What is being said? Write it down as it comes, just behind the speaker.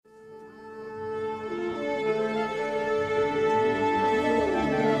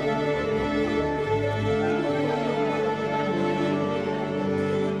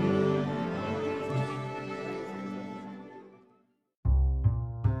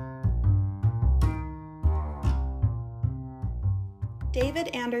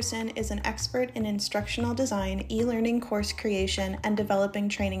David Anderson is an expert in instructional design, e-learning course creation, and developing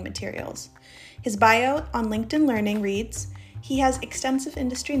training materials. His bio on LinkedIn Learning reads, he has extensive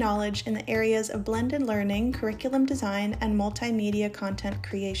industry knowledge in the areas of blended learning, curriculum design, and multimedia content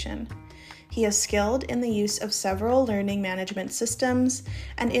creation. He is skilled in the use of several learning management systems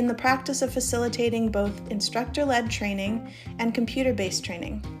and in the practice of facilitating both instructor-led training and computer-based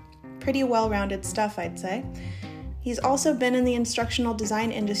training. Pretty well-rounded stuff, I'd say. He's also been in the instructional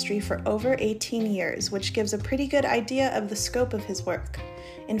design industry for over 18 years, which gives a pretty good idea of the scope of his work.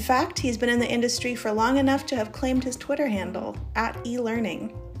 In fact, he's been in the industry for long enough to have claimed his Twitter handle,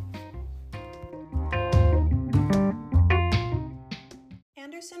 @elearning.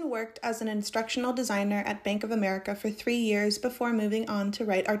 Anderson worked as an instructional designer at Bank of America for 3 years before moving on to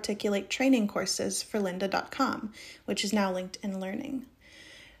write Articulate training courses for lynda.com, which is now LinkedIn Learning.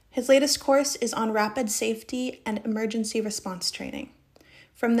 His latest course is on rapid safety and emergency response training.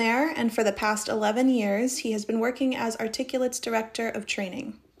 From there, and for the past 11 years, he has been working as Articulate's Director of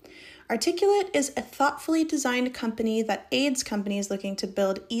Training. Articulate is a thoughtfully designed company that aids companies looking to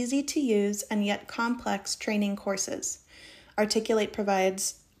build easy-to-use and yet complex training courses. Articulate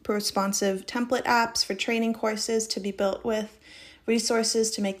provides responsive template apps for training courses to be built with,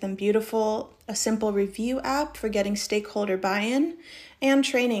 resources to make them beautiful, a simple review app for getting stakeholder buy-in, and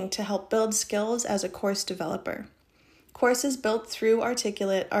training to help build skills as a course developer. Courses built through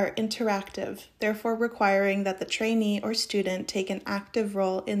Articulate are interactive, therefore requiring that the trainee or student take an active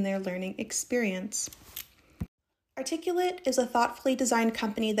role in their learning experience. Articulate is a thoughtfully designed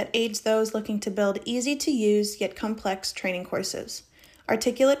company that aids those looking to build easy-to-use yet complex training courses.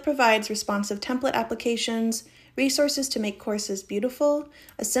 Articulate provides responsive template applications, resources to make courses beautiful,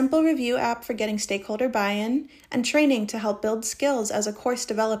 a simple review app for getting stakeholder buy-in, and training to help build skills as a course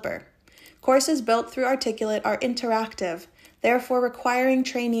developer. Courses built through Articulate are interactive, therefore requiring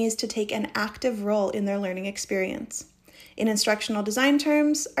trainees to take an active role in their learning experience. In instructional design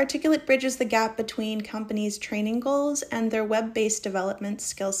terms, Articulate bridges the gap between companies' training goals and their web-based development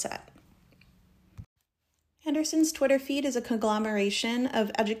skill set. Anderson's Twitter feed is a conglomeration of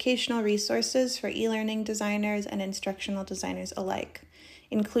educational resources for e-learning designers and instructional designers alike,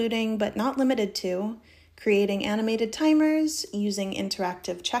 including, but not limited to, creating animated timers, using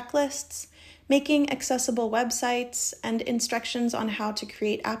interactive checklists, making accessible websites, and instructions on how to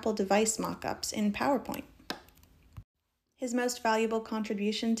create Apple device mockups in PowerPoint. His most valuable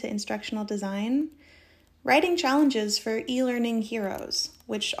contribution to instructional design? Writing challenges for e-learning heroes,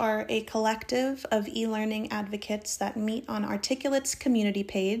 which are a collective of e-learning advocates that meet on Articulate's community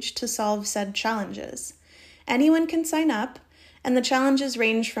page to solve said challenges. Anyone can sign up, and the challenges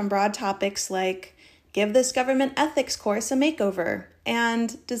range from broad topics like give this government ethics course a makeover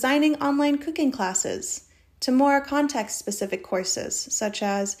and designing online cooking classes, to more context-specific courses such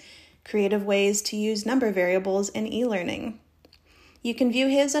as creative ways to use number variables in e-learning. You can view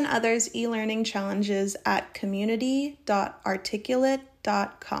his and others' e-learning challenges at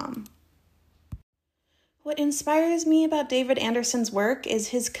community.articulate.com. What inspires me about David Anderson's work is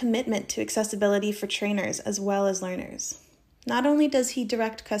his commitment to accessibility for trainers as well as learners. Not only does he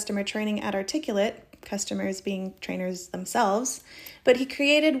direct customer training at Articulate, customers being trainers themselves, but he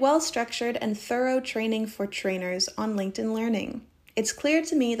created well-structured and thorough training for trainers on LinkedIn Learning. It's clear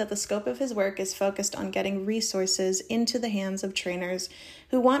to me that the scope of his work is focused on getting resources into the hands of trainers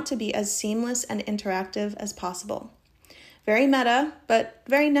who want to be as seamless and interactive as possible. Very meta, but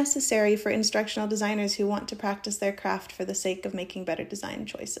very necessary for instructional designers who want to practice their craft for the sake of making better design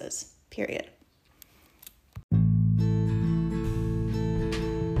choices, period.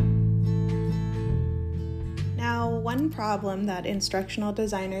 Now, one problem that instructional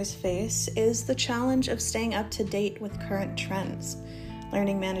designers face is the challenge of staying up to date with current trends,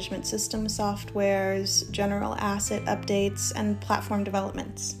 learning management system softwares, general asset updates, and platform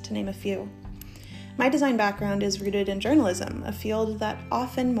developments, to name a few. My design background is rooted in journalism, a field that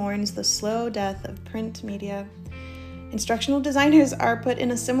often mourns the slow death of print media. Instructional designers are put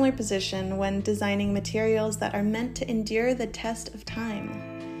in a similar position when designing materials that are meant to endure the test of time.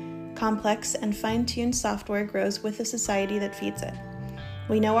 Complex and fine-tuned software grows with the society that feeds it.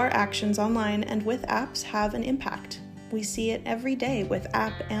 We know our actions online and with apps have an impact. We see it every day with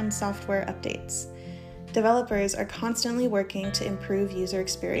app and software updates. Developers are constantly working to improve user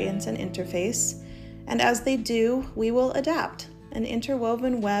experience and interface, and as they do, we will adapt, an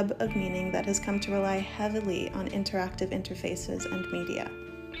interwoven web of meaning that has come to rely heavily on interactive interfaces and media.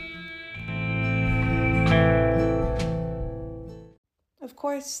 Of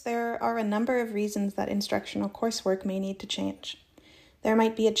course, there are a number of reasons that instructional coursework may need to change. There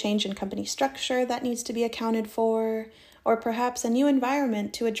might be a change in company structure that needs to be accounted for, or perhaps a new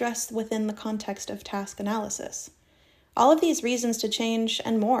environment to address within the context of task analysis. All of these reasons to change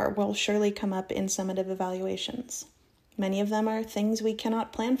and more will surely come up in summative evaluations. Many of them are things we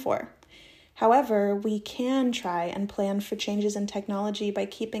cannot plan for. However, we can try and plan for changes in technology by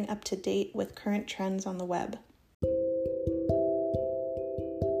keeping up to date with current trends on the web.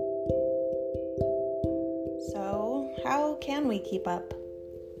 So, how can we keep up?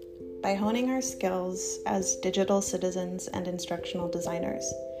 By honing our skills as digital citizens and instructional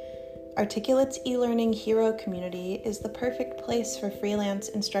designers. Articulate's e-learning hero community is the perfect place for freelance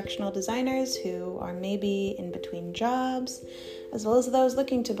instructional designers who are maybe in between jobs, as well as those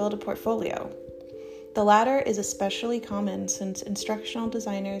looking to build a portfolio. The latter is especially common since instructional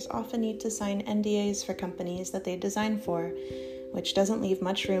designers often need to sign NDAs for companies that they design for, which doesn't leave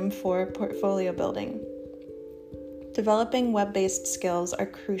much room for portfolio building. Developing web-based skills are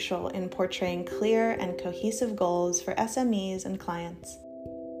crucial in portraying clear and cohesive goals for SMEs and clients.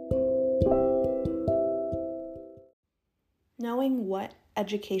 Knowing what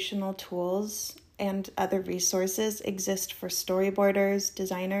educational tools and other resources exist for storyboarders,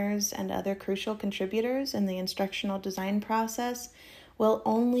 designers, and other crucial contributors in the instructional design process will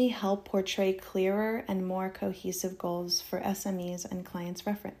only help portray clearer and more cohesive goals for SMEs and clients'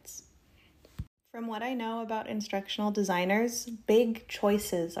 reference. From what I know about instructional designers, big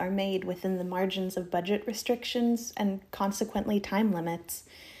choices are made within the margins of budget restrictions and consequently time limits.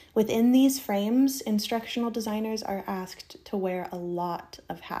 Within these frames, instructional designers are asked to wear a lot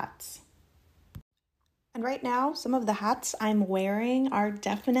of hats. And right now, some of the hats I'm wearing are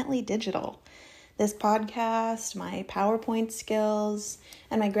definitely digital. This podcast, my PowerPoint skills,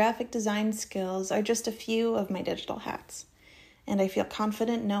 and my graphic design skills are just a few of my digital hats. And I feel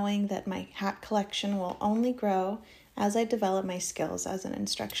confident knowing that my hat collection will only grow as I develop my skills as an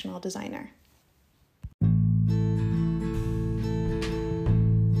instructional designer.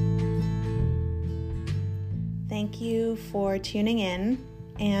 Thank you for tuning in,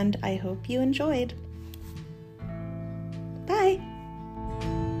 and I hope you enjoyed.